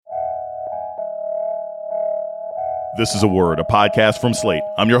This is A Word, a podcast from Slate.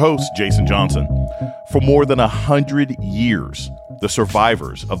 I'm your host, Jason Johnson. For more than 100 years, the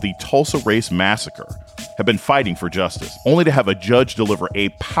survivors of the Tulsa Race Massacre have been fighting for justice, only to have a judge deliver a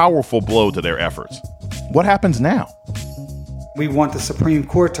powerful blow to their efforts. What happens now? We want the Supreme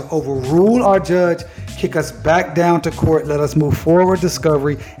Court to overrule our judge, kick us back down to court, let us move forward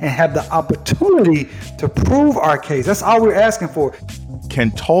discovery, and have the opportunity to prove our case. That's all we're asking for.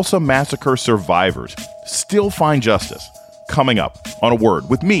 Can Tulsa Massacre survivors still find justice? Coming up on A Word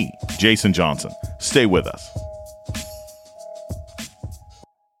with me, Jason Johnson. Stay with us.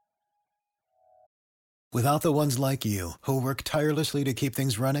 Without the ones like you, who work tirelessly to keep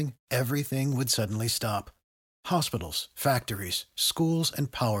things running, everything would suddenly stop. Hospitals, factories, schools,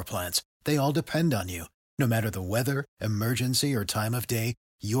 and power plants, they all depend on you. No matter the weather, emergency, or time of day,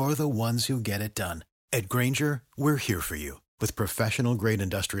 you're the ones who get it done. At Grainger, we're here for you with professional-grade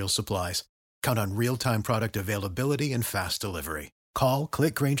industrial supplies. Count on real-time product availability and fast delivery. Call,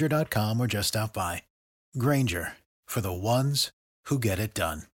 click Grainger.com, or just stop by. Grainger, for the ones who get it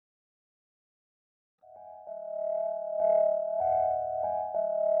done.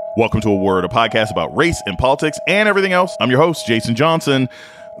 Welcome to A Word, a podcast about race and politics and everything else. I'm your host, Jason Johnson.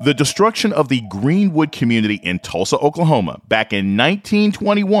 The destruction of the Greenwood community in Tulsa, Oklahoma, back in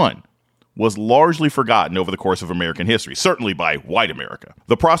 1921 was largely forgotten over the course of American history, certainly by white America.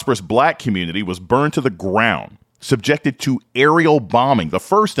 The prosperous black community was burned to the ground, subjected to aerial bombing, the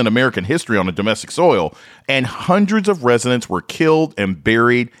first in American history on a domestic soil, and hundreds of residents were killed and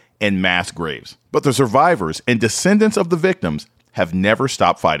buried in mass graves. But the survivors and descendants of the victims have never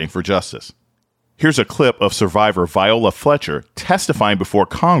stopped fighting for justice. Here's a clip of survivor Viola Fletcher testifying before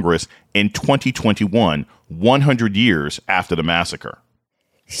Congress in 2021, 100 years after the massacre.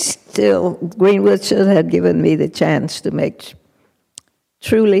 Still, Greenwood should have given me the chance to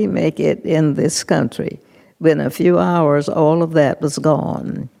truly make it in this country. Within a few hours, all of that was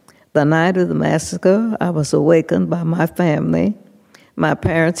gone. The night of the massacre, I was awakened by my family. My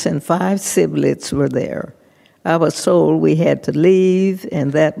parents and 5 siblings were there. I was told we had to leave,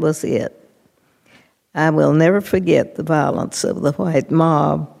 and that was it. I will never forget the violence of the white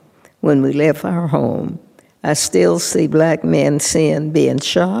mob when we left our home. I still see black men being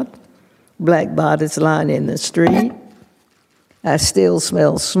shot, black bodies lying in the street. I still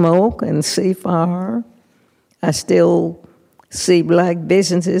smell smoke and see fire. I still see black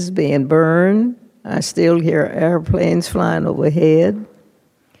businesses being burned. I still hear airplanes flying overhead.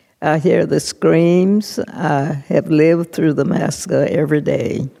 I hear the screams. I have lived through the massacre every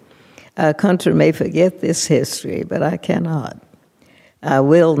day. Our country may forget this history, but I cannot. I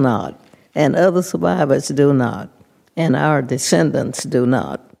will not. And other survivors do not. And our descendants do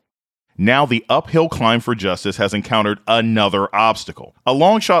not. Now the uphill climb for justice has encountered another obstacle. A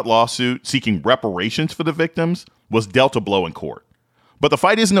long-shot lawsuit seeking reparations for the victims was dealt a blow in court. But the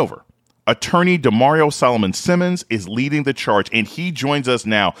fight isn't over. Attorney Demario Solomon Simmons is leading the charge, and he joins us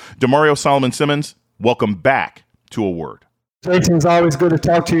now. Demario Solomon Simmons, welcome back to A Word. Jason, it's always good to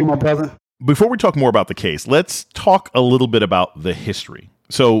talk to you, my brother. Before we talk more about the case, let's talk a little bit about the history.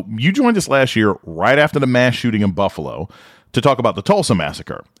 So you joined us last year right after the mass shooting in Buffalo to talk about the Tulsa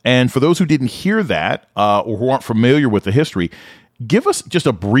Massacre. And for those who didn't hear that or who aren't familiar with the history, give us just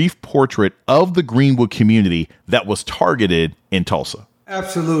a brief portrait of the Greenwood community that was targeted in Tulsa.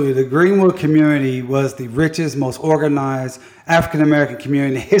 Absolutely. The Greenwood community was the richest, most organized African-American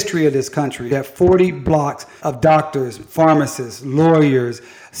community in the history of this country. We had 40 blocks of doctors, pharmacists, lawyers,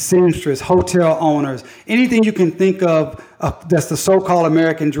 seamstresses, hotel owners, anything you can think of that's the so-called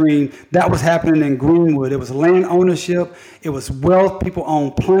American dream, that was happening in Greenwood. It was land ownership, it was wealth, people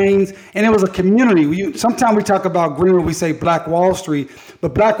owned planes, and it was a community. Sometimes we talk about Greenwood, we say Black Wall Street,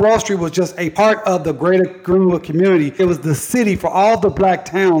 but Black Wall Street was just a part of the greater Greenwood community. It was the city for all the black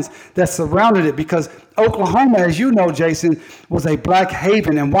towns that surrounded it, because Oklahoma, as you know, Jason, was a black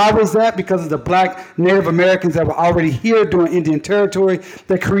haven. And why was that? Because of the black Native Americans that were already here during Indian Territory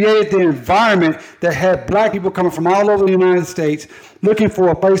that created the environment that had black people coming from all over the United States looking for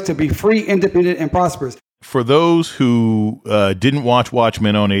a place to be free, independent, and prosperous. For those who didn't watch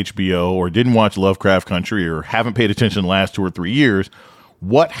Watchmen on HBO or didn't watch Lovecraft Country or haven't paid attention the last 2 or 3 years,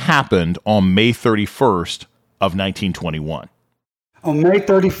 what happened on May 31st of 1921? On May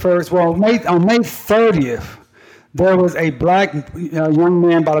 31st, on May 30th, there was a black young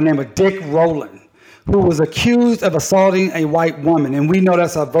man by the name of Dick Rowland who was accused of assaulting a white woman. And we know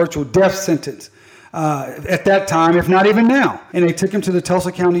that's a virtual death sentence at that time, if not even now. And they took him to the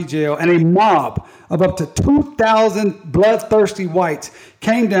Tulsa County Jail, and a mob of up to 2,000 bloodthirsty whites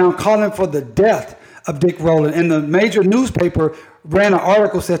came down calling for the death of Dick Rowland. And the major newspaper ran an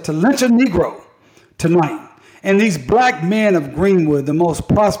article said to lynch a Negro tonight. And these black men of Greenwood, the most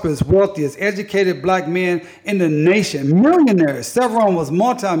prosperous, wealthiest, educated black men in the nation, millionaires, several of them was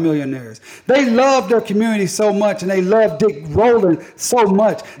multimillionaires. They loved their community so much, and they loved Dick Rowland so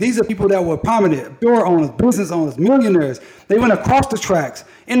much. These are people that were prominent, store owners, business owners, millionaires. They went across the tracks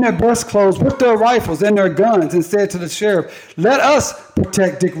in their best clothes with their rifles and their guns and said to the sheriff, let us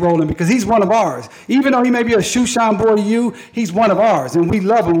protect Dick Rowland because he's one of ours. Even though he may be a shoe shine boy to you, he's one of ours, and we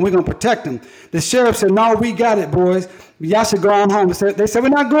love him, and we're going to protect him. The sheriff said, no, we got it, boys. Y'all should go on home. They said, we're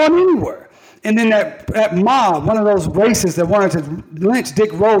not going anywhere. And then that mob, one of those racists that wanted to lynch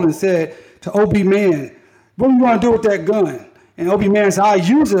Dick Rowland, said to O.B. Mann, what do you want to do with that gun? And O.B. Mann said, I'll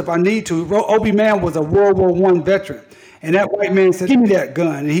use it if I need to. O.B. Mann was a World War I veteran. And that white man said, give me that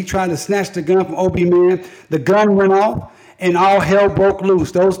gun. And he tried to snatch the gun from O.B. Mann. The gun went off, and all hell broke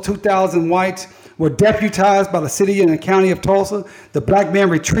loose. Those 2,000 whites were deputized by the city and the county of Tulsa. The black men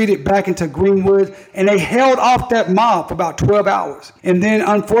retreated back into Greenwood, and they held off that mob for about 12 hours. And then,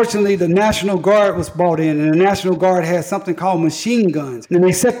 unfortunately, the National Guard was brought in, and the National Guard had something called machine guns. And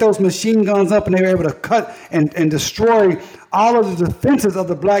they set those machine guns up, and they were able to cut and destroy all of the defenses of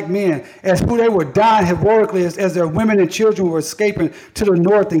the black men as who they were dying heroically as their women and children were escaping to the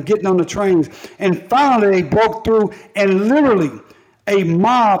north and getting on the trains. And finally, they broke through, and literally a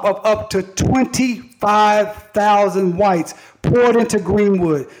mob of up to 25,000 whites poured into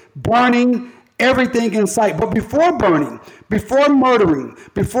Greenwood, burning everything in sight. But before burning, before murdering,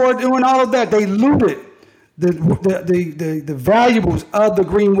 before doing all of that, they looted the valuables of the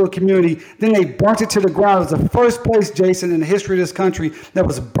Greenwood community. Then they burnt it to the ground. It was the first place, Jason, in the history of this country that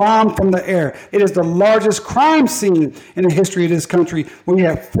was bombed from the air. It is the largest crime scene in the history of this country, where you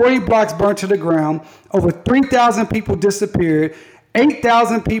have 40 blocks burnt to the ground, over 3,000 people disappeared,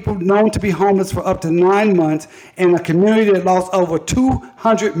 8,000 people known to be homeless for up to 9 months, and a community that lost over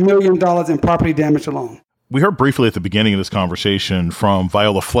 $200 million in property damage alone. We heard briefly at the beginning of this conversation from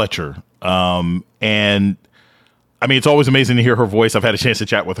Viola Fletcher. And I mean, it's always amazing to hear her voice. I've had a chance to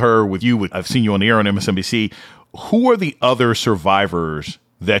chat with her, with you. I've seen you on the air on MSNBC. Who are the other survivors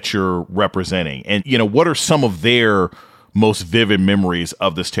that you're representing? And, you know, what are some of their most vivid memories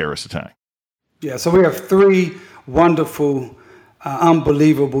of this terrorist attack? Yeah, so we have three wonderful,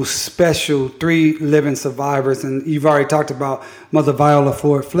 unbelievable, special, 3 living survivors. And you've already talked about Mother Viola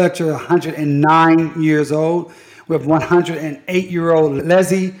Ford Fletcher, 109 years old. We have 108-year-old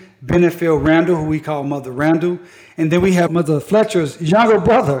Leslie Benefield Randall, who we call Mother Randall. And then we have Mother Fletcher's younger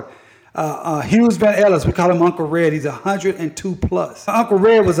brother, Hughes Van Ellis. We call him Uncle Red. He's 102 plus. Uncle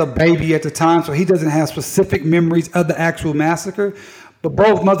Red was a baby at the time, so he doesn't have specific memories of the actual massacre. But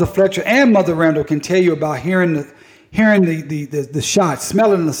both Mother Fletcher and Mother Randall can tell you about hearing the shots,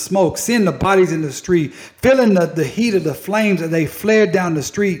 smelling the smoke, seeing the bodies in the street, feeling the heat of the flames as they flared down the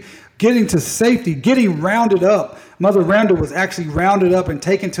street, getting to safety, getting rounded up. Mother Randall was actually rounded up and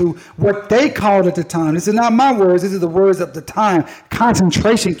taken to what they called at the time, this is not my words, this is the words of the time,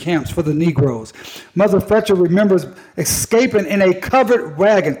 concentration camps for the Negroes. Mother Fletcher remembers escaping in a covered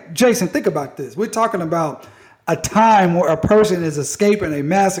wagon. Jason, think about this. We're talking about a time where a person is escaping a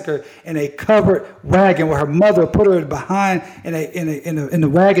massacre in a covered wagon, where her mother put her behind in the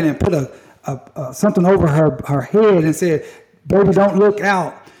wagon and put something over her head and said, "Baby, don't look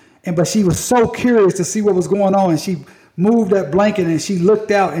out." But she was so curious to see what was going on, and she moved that blanket and she looked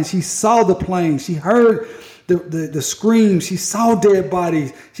out and she saw the plane. She heard the screams. She saw dead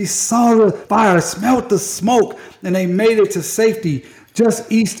bodies. She saw the fire, smelled the smoke, and they made it to safety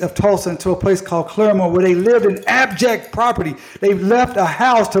just east of Tulsa into a place called Claremore, where they lived in abject poverty. They left a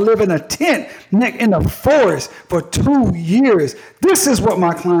house to live in a tent in the forest for 2 years. This is what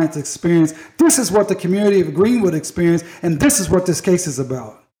my clients experienced. This is what the community of Greenwood experienced, and this is what this case is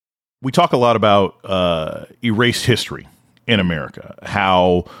about. We talk a lot about erased history in America,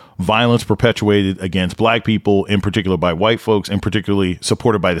 how violence perpetuated against black people, in particular by white folks, and particularly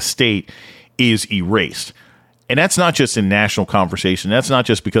supported by the state, is erased. And that's not just in national conversation. That's not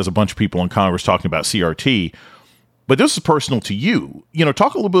just because a bunch of people in Congress talking about CRT, but this is personal to you. You know,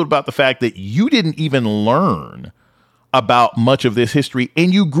 talk a little bit about the fact that you didn't even learn about much of this history,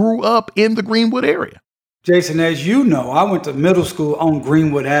 and you grew up in the Greenwood area. Jason, as you know, I went to middle school on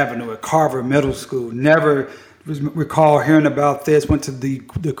Greenwood Avenue at Carver Middle School. Never recall hearing about this. Went to the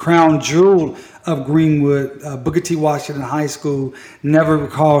crown jewel of Greenwood, Booker T. Washington High School. Never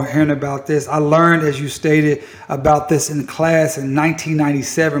recall hearing about this. I learned, as you stated, about this in class in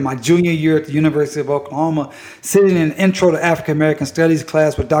 1997, my junior year at the University of Oklahoma, sitting in Intro to African American Studies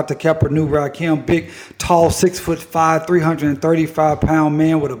class with Dr. Kepler Newbrow-Kim, big, tall, 6'5", 335-pound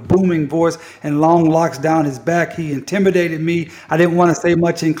man with a booming voice and long locks down his back. He intimidated me. I didn't want to say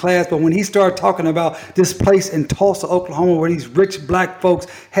much in class, but when he started talking about this place in Tulsa, Oklahoma, where these rich black folks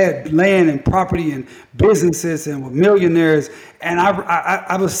had land and property and businesses and were millionaires, and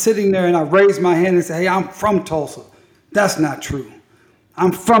I was sitting there and I raised my hand and said, hey, I'm from Tulsa. That's not true.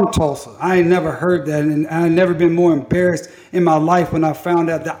 I'm from Tulsa. I ain't never heard that, and I ain't never been more embarrassed in my life when I found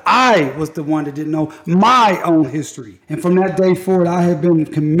out that I was the one that didn't know my own history. And from that day forward, I have been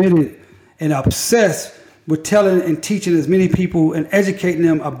committed and obsessed with telling and teaching as many people and educating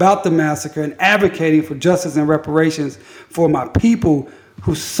them about the massacre and advocating for justice and reparations for my people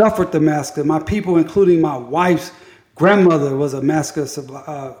who suffered the massacre. My people, including my wife's grandmother, was a massacre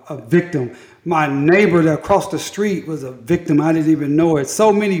a victim. My neighbor that across the street was a victim. I didn't even know it.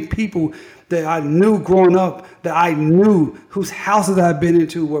 So many people that I knew growing up, that I knew, whose houses I've been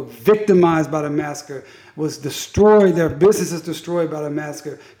into, were victimized by the massacre, was destroyed, their businesses destroyed by the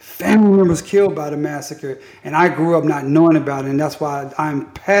massacre, family members killed by the massacre, and I grew up not knowing about it, and that's why I'm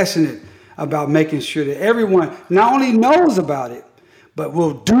passionate about making sure that everyone not only knows about it, but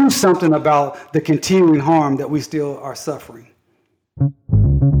will do something about the continuing harm that we still are suffering.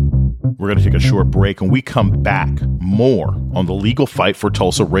 We're going to take a short break. When we come back, more on the legal fight for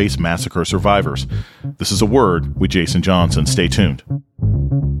Tulsa Race Massacre survivors. This is A Word with Jason Johnson. Stay tuned.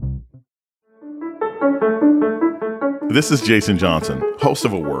 This is Jason Johnson, host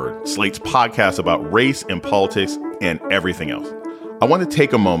of A Word, Slate's podcast about race and politics and everything else. I want to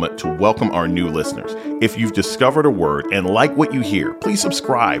take a moment to welcome our new listeners. If you've discovered A Word and like what you hear, please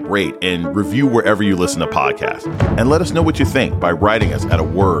subscribe, rate, and review wherever you listen to podcasts. And let us know what you think by writing us at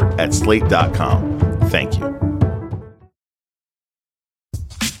aword@slate.com. Thank you.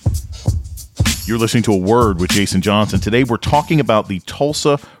 You're listening to A Word with Jason Johnson. Today, we're talking about the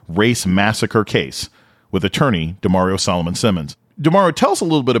Tulsa Race Massacre case with attorney Damario Solomon Simmons. Damario, tell us a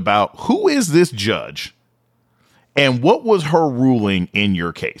little bit about who is this judge and what was her ruling in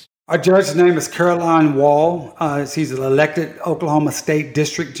your case? Our judge's name is Caroline Wall. She's an elected Oklahoma State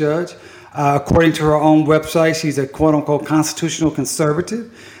District Judge. According to her own website, she's a quote-unquote constitutional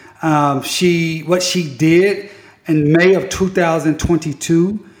conservative. What she did in May of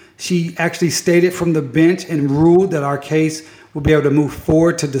 2022, she actually stated from the bench and ruled that our case would be able to move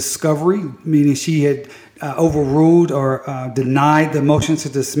forward to discovery, meaning she had overruled or denied the motion to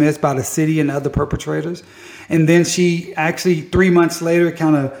dismiss by the city and other perpetrators. And then she actually 3 months later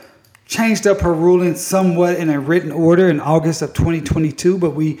kind of changed up her ruling somewhat in a written order in August of 2022,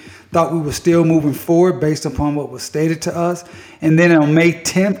 but we thought we were still moving forward based upon what was stated to us. And then on May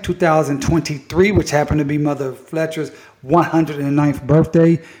 10th, 2023, which happened to be Mother Fletcher's 109th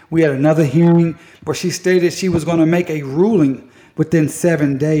birthday, we had another hearing where she stated she was going to make a ruling within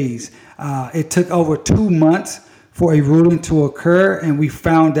 7 days. It took over 2 months for a ruling to occur, and we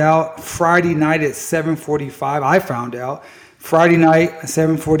found out Friday night at 7:45. I found out Friday night at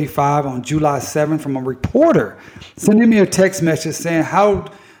 7:45 on July 7th from a reporter sending me a text message saying,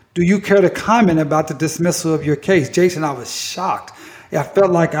 "How do you care to comment about the dismissal of your case?" Jason, I was shocked. I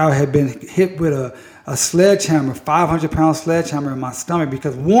felt like I had been hit with a sledgehammer, 500-pound sledgehammer in my stomach,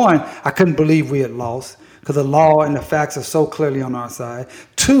 because one, I couldn't believe we had lost, because the law and the facts are so clearly on our side.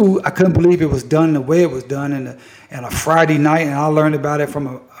 Two, I couldn't believe it was done the way it was done in a Friday night, and I learned about it from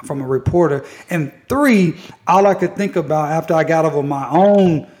a reporter. And three, all I could think about after I got over my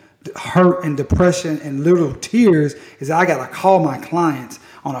own hurt and depression and little tears is I got to call my clients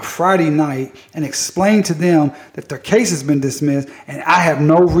on a Friday night and explain to them that their case has been dismissed, and I have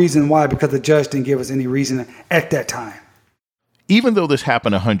no reason why, because the judge didn't give us any reason at that time. Even though this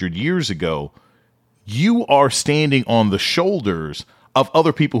happened 100 years ago, you are standing on the shoulders of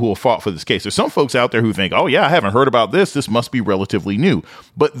other people who have fought for this case. There's some folks out there who think, oh yeah, I haven't heard about this. This must be relatively new.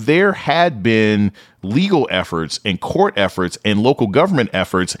 But there had been legal efforts and court efforts and local government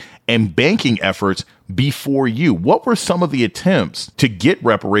efforts and banking efforts before you. What were some of the attempts to get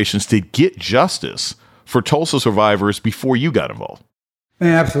reparations, to get justice for Tulsa survivors before you got involved?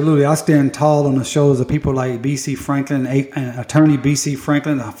 Man, absolutely. I stand tall on the shoulders of people like B.C. Franklin, attorney B.C.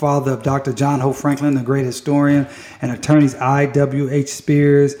 Franklin, the father of Dr. John Hope Franklin, the great historian, and attorneys I.W.H.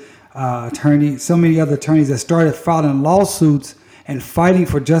 Spears, so many other attorneys that started filing lawsuits and fighting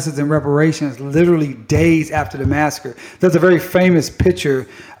for justice and reparations literally days after the massacre. There's a very famous picture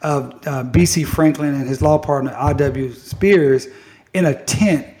of B.C. Franklin and his law partner I.W. Spears in a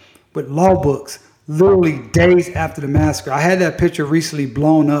tent with law books literally days after the massacre. I had that picture recently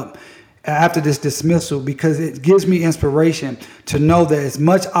blown up after this dismissal because it gives me inspiration to know that as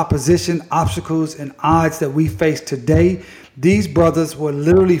much opposition, obstacles, and odds that we face today, these brothers were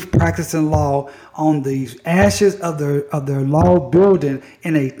literally practicing law on the ashes of their law building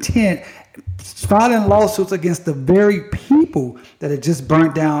in a tent, filing lawsuits against the very people that had just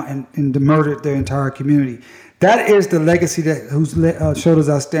burnt down and murdered their entire community. That is the legacy that whose shoulders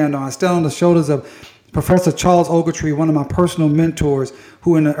I stand on. I stand on the shoulders of Professor Charles Ogletree, one of my personal mentors,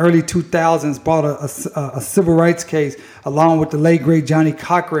 who in the early 2000s brought a civil rights case along with the late, great Johnny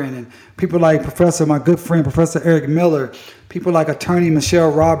Cochran, and people like my good friend, Professor Eric Miller, people like attorney Michelle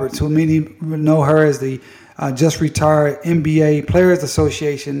Roberts, who many know her as the just retired NBA Players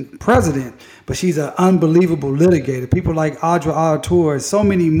Association president, but she's an unbelievable litigator. People like Audra Artur and so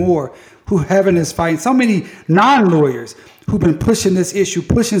many more who have in this fight, so many non-lawyers who've been pushing this issue,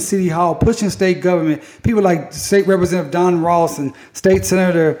 pushing City Hall, pushing state government, people like State Representative Don Ross and State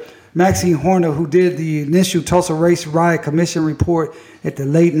Senator Maxine Horner, who did the initial Tulsa Race Riot Commission report at the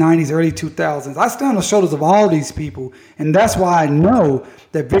late 90s, early 2000s. I stand on the shoulders of all these people, and that's why I know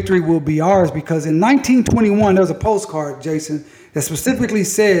that victory will be ours, because in 1921, there was a postcard, Jason, that specifically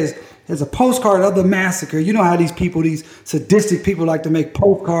says, there's a postcard of the massacre. You know how these people, these sadistic people, like to make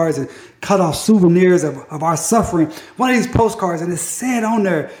postcards and cut off souvenirs of our suffering. One of these postcards, and it said on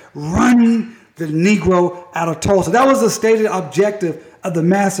there, running the Negro out of Tulsa. That was the stated objective of the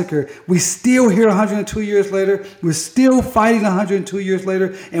massacre. We still here 102 years later. We're still fighting 102 years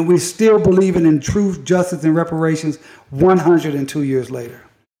later, and we're still believing in truth, justice, and reparations 102 years later.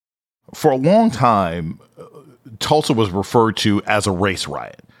 For a long time, Tulsa was referred to as a race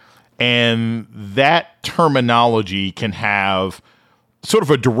riot. And that terminology can have sort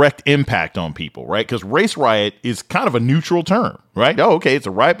of a direct impact on people, right? Because race riot is kind of a neutral term, right? Oh, okay, it's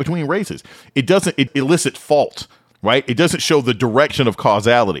a riot between races. It elicit fault, right? It doesn't show the direction of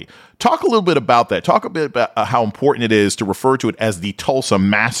causality. Talk a little bit about that. Talk a bit about how important it is to refer to it as the Tulsa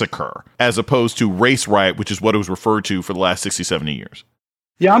Massacre, as opposed to race riot, which is what it was referred to for the last 60, 70 years.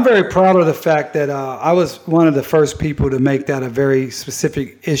 Yeah, I'm very proud of the fact that I was one of the first people to make that a very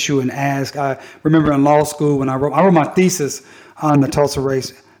specific issue and ask. I remember in law school when I wrote my thesis on the Tulsa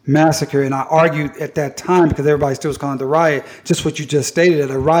Race Massacre, and I argued at that time, because everybody still was calling it the riot, just what you just stated,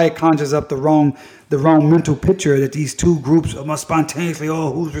 that a riot conjures up the wrong mental picture that these two groups must spontaneously,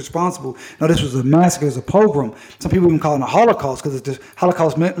 who's responsible? No, this was a massacre, it was a pogrom. Some people even call it a Holocaust, because the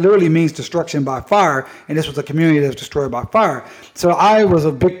Holocaust literally means destruction by fire, and this was a community that was destroyed by fire. So I was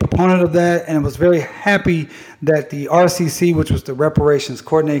a big proponent of that, and I was very happy that the RCC, which was the Reparations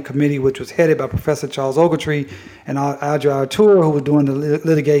Coordinating Committee, which was headed by Professor Charles Ogletree and Audra Artur, who was doing the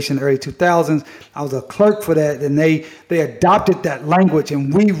litigation in the early 2000s. I was a clerk for that, and they adopted that language,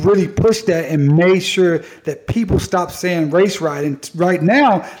 and we really pushed that and made sure that people stopped saying race riot. And right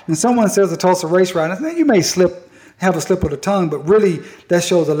now, when someone says a Tulsa race riot, I think you may have a slip of the tongue, but really that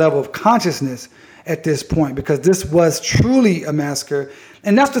shows a level of consciousness at this point, because this was truly a massacre.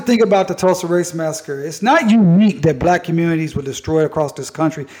 And that's the thing about the Tulsa Race Massacre. It's not unique that black communities were destroyed across this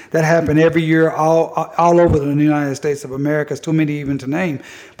country. That happened every year all over the United States of America. It's too many even to name.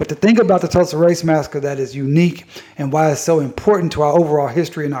 But the thing about the Tulsa Race Massacre that is unique and why it's so important to our overall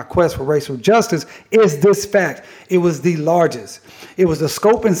history and our quest for racial justice is this fact. It was the largest. It was the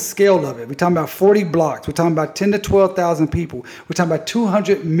scope and scale of it. We're talking about 40 blocks. We're talking about 10 to 12,000 people. We're talking about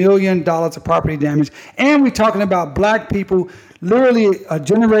 $200 million of property damage. And we're talking about black people, literally a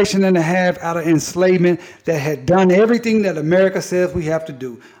generation and a half out of enslavement, that had done everything that America says we have to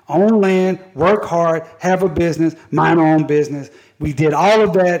do. Own land, work hard, have a business, mind our own business. We did all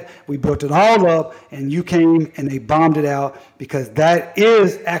of that. We built it all up, and you came and they bombed it out, because that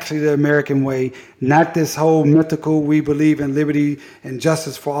is actually the American way, not this whole mythical, we believe in liberty and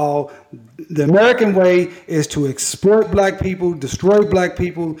justice for all. The American way is to exploit black people, destroy black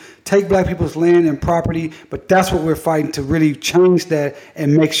people, take black people's land and property, but that's what we're fighting to really change that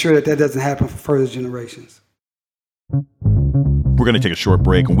and make sure that that doesn't happen for further generations. We're going to take a short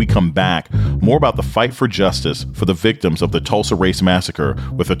break. When we come back, more about the fight for justice for the victims of the Tulsa Race Massacre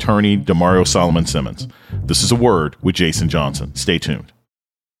with attorney Demario Solomon Simmons. This is A Word with Jason Johnson. Stay tuned.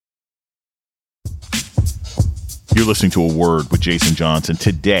 You're listening to A Word with Jason Johnson.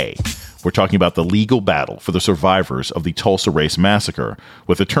 Today, we're talking about the legal battle for the survivors of the Tulsa Race Massacre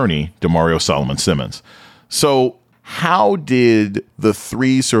with attorney Demario Solomon Simmons. So, how did the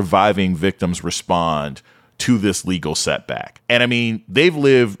three surviving victims respond to this legal setback? And I mean, they've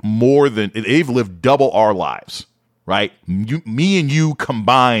lived double our lives, right? Me and you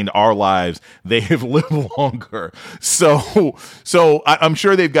combined, our lives, they have lived longer. So I'm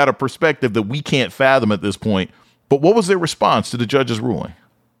sure they've got a perspective that we can't fathom at this point. But what was their response to the judge's ruling?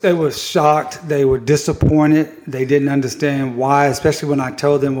 They were shocked. They were disappointed. They didn't understand why, especially when I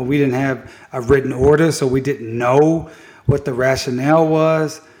told them, well, we didn't have a written order, so we didn't know what the rationale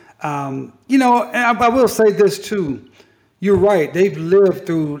was. And I will say this too. You're right. They've lived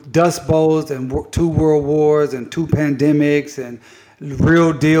through Dust Bowls and 2 world wars and 2 pandemics and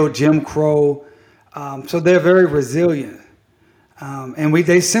real deal Jim Crow. So they're very resilient. And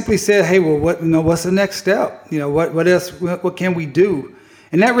they simply said, "Hey, well, what's the next step? What else? What can we do?"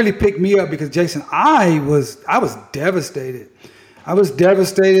 And that really picked me up because, Jason, I was devastated. I was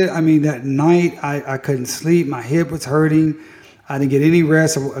devastated. I mean, that night I couldn't sleep. My hip was hurting. I didn't get any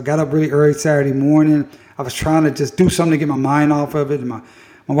rest. I got up really early Saturday morning. I was trying to just do something to get my mind off of it. And my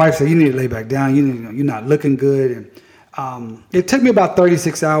wife said, "You need to lay back down. You're not looking good." And it took me about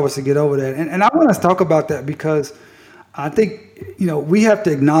 36 hours to get over that. And I want to talk about that because I think, we have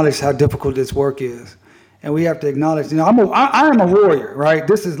to acknowledge how difficult this work is. And we have to acknowledge, I am a warrior, right?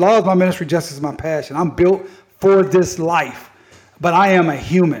 This is law is my ministry, justice is my passion. I'm built for this life, but I am a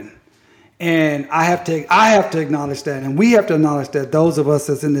human. And I have to acknowledge that. And we have to acknowledge that those of us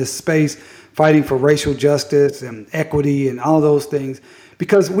that's in this space fighting for racial justice and equity and all those things,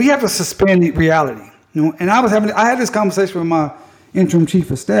 because we have to suspend reality. And I had this conversation with my interim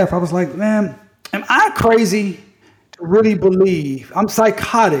chief of staff. I was like, man, am I crazy to really believe? I'm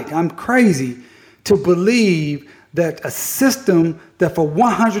psychotic. I'm crazy to believe that a system that for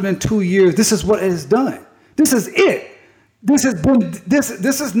 102 years, this is what it has done. This is it. This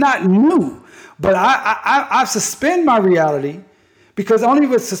is not new. But I suspend my reality because only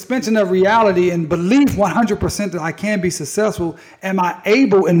with suspension of reality and belief 100% that I can be successful am I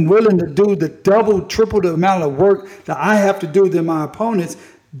able and willing to do the double, triple the amount of work that I have to do than my opponents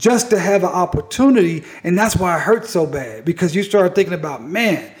just to have an opportunity. And that's why it hurts so bad, because you start thinking about,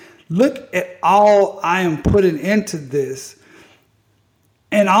 man, look at all I am putting into this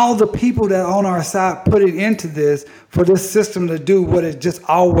and all the people that are on our side putting into this for this system to do what it just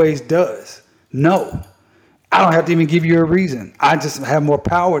always does. No, I don't have to even give you a reason. I just have more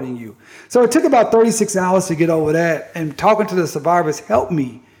power than you. So it took about 36 hours to get over that. And talking to the survivors helped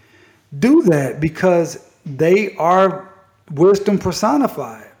me do that because they are wisdom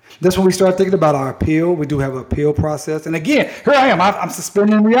personified. That's when we start thinking about our appeal. We do have an appeal process. And again, here I am. I'm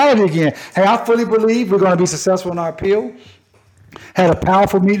suspending reality again. Hey, I fully believe we're going to be successful in our appeal. Had a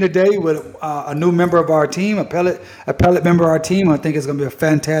powerful meeting today with a new member of our team, appellate member of our team. I think it's going to be a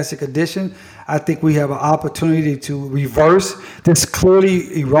fantastic addition. I think we have an opportunity to reverse this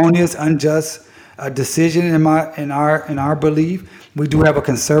clearly erroneous, unjust decision in our belief. We do have a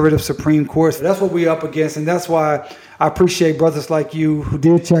conservative Supreme Court. So that's what we're up against, and that's why I appreciate brothers like you who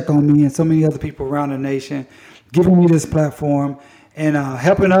did check on me and so many other people around the nation giving me this platform and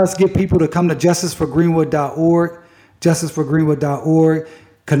helping us get people to come to justiceforgreenwood.org. justiceforgreenwood.org,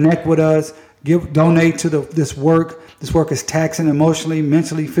 connect with us, donate to this work. This work is taxing emotionally,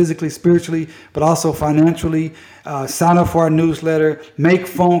 mentally, physically, spiritually, but also financially. Sign up for our newsletter, make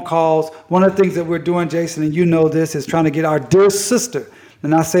phone calls. One of the things that we're doing, Jason, and you know this, is trying to get our dear sister,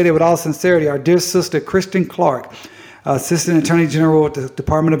 and I say that with all sincerity, our dear sister, Kristen Clark, Assistant Attorney General at the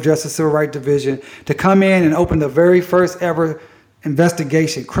Department of Justice Civil Rights Division, to come in and open the very first ever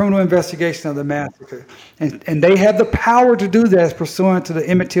criminal investigation of the massacre. And they have the power to do that pursuant to the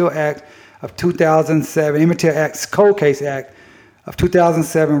Emmett Till Act of 2007, Emmett Till Act's Cold Case Act of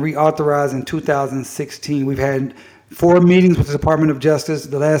 2007, reauthorized in 2016. We've had 4 meetings with the Department of Justice.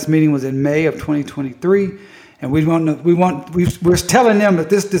 The last meeting was in May of 2023. And we're telling them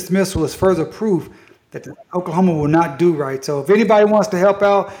that this dismissal is further proof that Oklahoma will not do right. So if anybody wants to help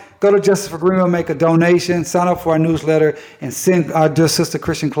out, go to Justice for Greenwood, make a donation, sign up for our newsletter, and send our dear sister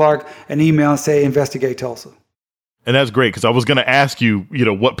Kristen Clark an email and say, investigate Tulsa. And that's great, because I was going to ask you,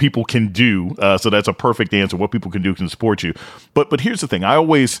 what people can do. So that's a perfect answer. What people can do can support you. But here's the thing. I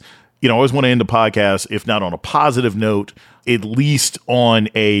always want to end the podcast, if not on a positive note, at least on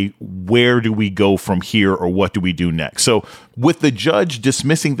a where do we go from here or what do we do next? So with the judge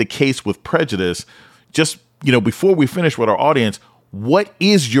dismissing the case with prejudice, just, before we finish with our audience, what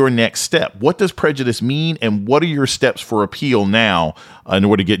is your next step? What does prejudice mean? And what are your steps for appeal now in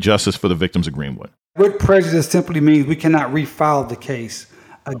order to get justice for the victims of Greenwood? What prejudice simply means we cannot refile the case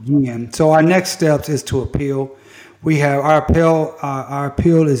again. So our next steps is to appeal. We have our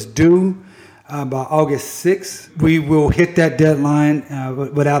appeal is due by August 6th. We will hit that deadline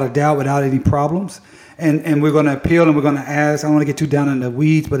without a doubt, without any problems. and we're going to appeal, and we're going to ask. I don't want to get too down in the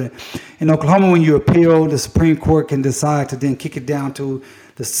weeds, but in Oklahoma, when you appeal, the Supreme Court can decide to then kick it down to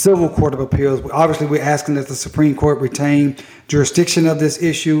the Civil Court of Appeals. Obviously, we're asking that the Supreme Court retain jurisdiction of this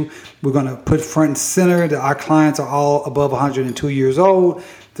issue. We're going to put front and center that our clients are all above 102 years old.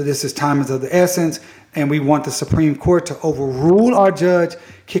 So this is time is of the essence. And we want the Supreme Court to overrule our judge,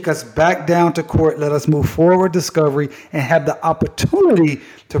 kick us back down to court, let us move forward discovery, and have the opportunity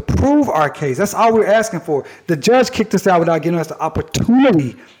to prove our case. That's all we're asking for. The judge kicked us out without giving us the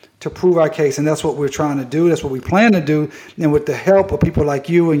opportunity to prove our case, and that's what we're trying to do. That's what we plan to do. And with the help of people like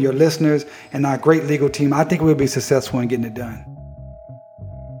you and your listeners and our great legal team, I think we'll be successful in getting it done.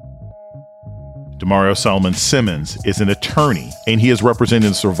 Demario Solomon Simmons is an attorney, and he is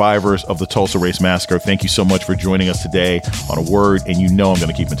representing survivors of the Tulsa Race Massacre. Thank you so much for joining us today on A Word, and you know I'm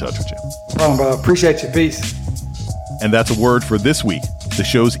going to keep in touch with you. No problem, bro. Appreciate you. Peace. And that's A Word for this week. The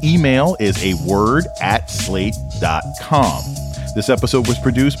show's email is aword@slate.com. This episode was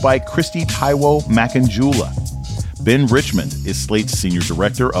produced by Christy Taiwo Makanjula. Ben Richmond is Slate's Senior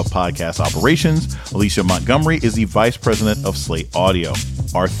Director of Podcast Operations. Alicia Montgomery is the Vice President of Slate Audio.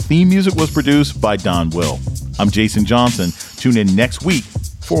 Our theme music was produced by Don Will. I'm Jason Johnson. Tune in next week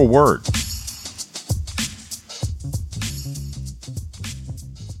for A Word.